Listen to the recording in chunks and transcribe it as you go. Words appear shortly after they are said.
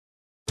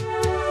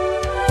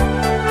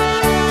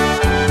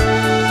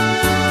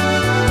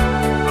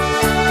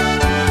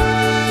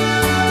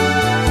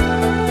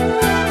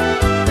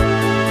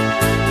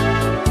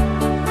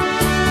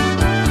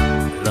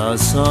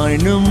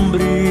seinem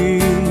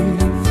Brief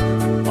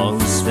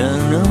aus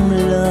fernem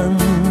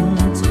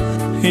Land,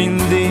 in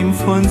dem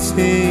von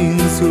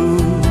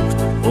Sehnsucht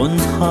und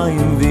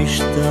Heimweh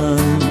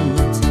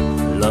stand,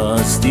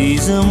 las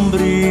diesen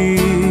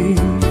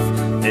Brief,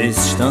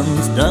 es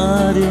stand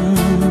darin: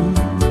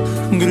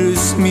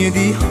 Grüß mir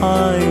die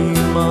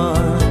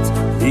Heimat,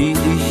 die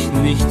ich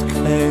nicht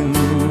kenn.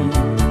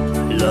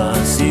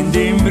 Las in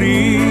dem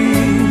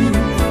Brief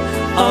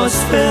aus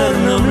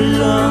fernem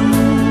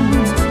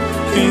Land,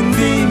 in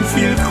dem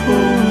viel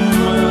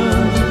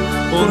Kummer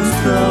und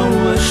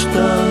Trauer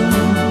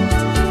stand.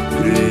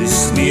 Grüß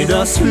mir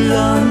das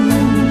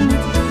Land,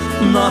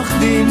 nach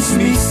dem's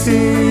mich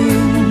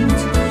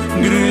sehnt.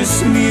 Grüß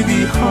mir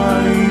die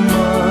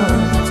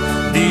Heimat,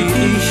 die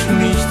ich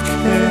nicht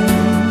kenn.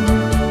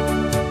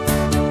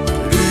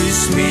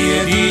 Grüß mir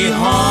die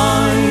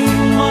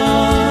Heimat,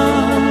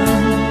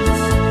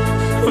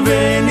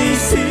 wenn ich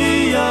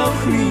sie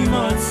auch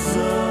niemals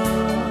sah.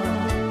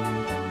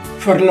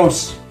 Verloss.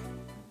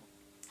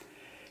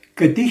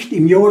 Gedicht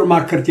im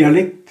Johrmarker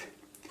Dialekt,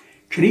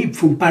 geschrieben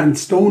von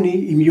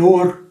Bernstoni im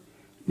Jahr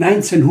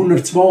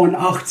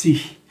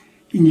 1982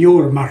 in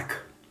Johrmarker.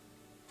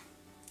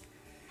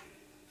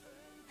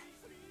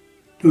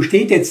 Da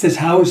steht jetzt das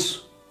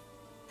Haus,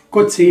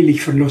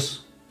 gottselig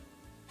Verloss.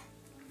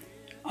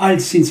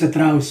 Als sind sie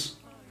draus,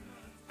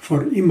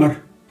 vor immer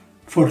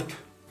fort.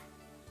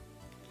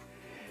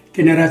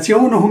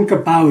 Generationen haben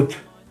gebaut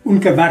und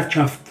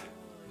gewirtschaftet.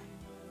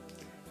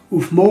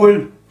 Auf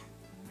Mal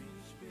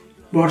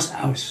war's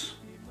aus.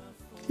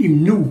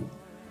 Im Nu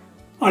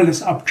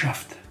alles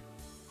abgeschafft.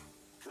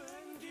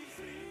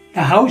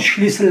 Der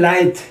Hausschlüssel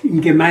leiht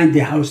im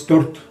Gemeindehaus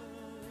dort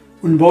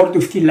und wart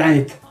auf die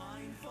Leid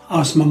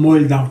aus dem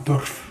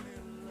Moldaudorf.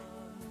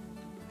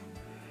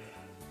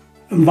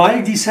 Im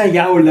Wald dieser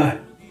Jaula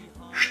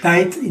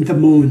steigt in der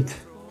Mond.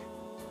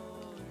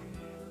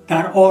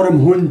 Der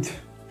arme Hund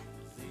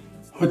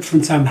hat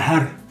von seinem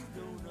Herr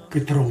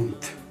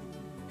geträumt.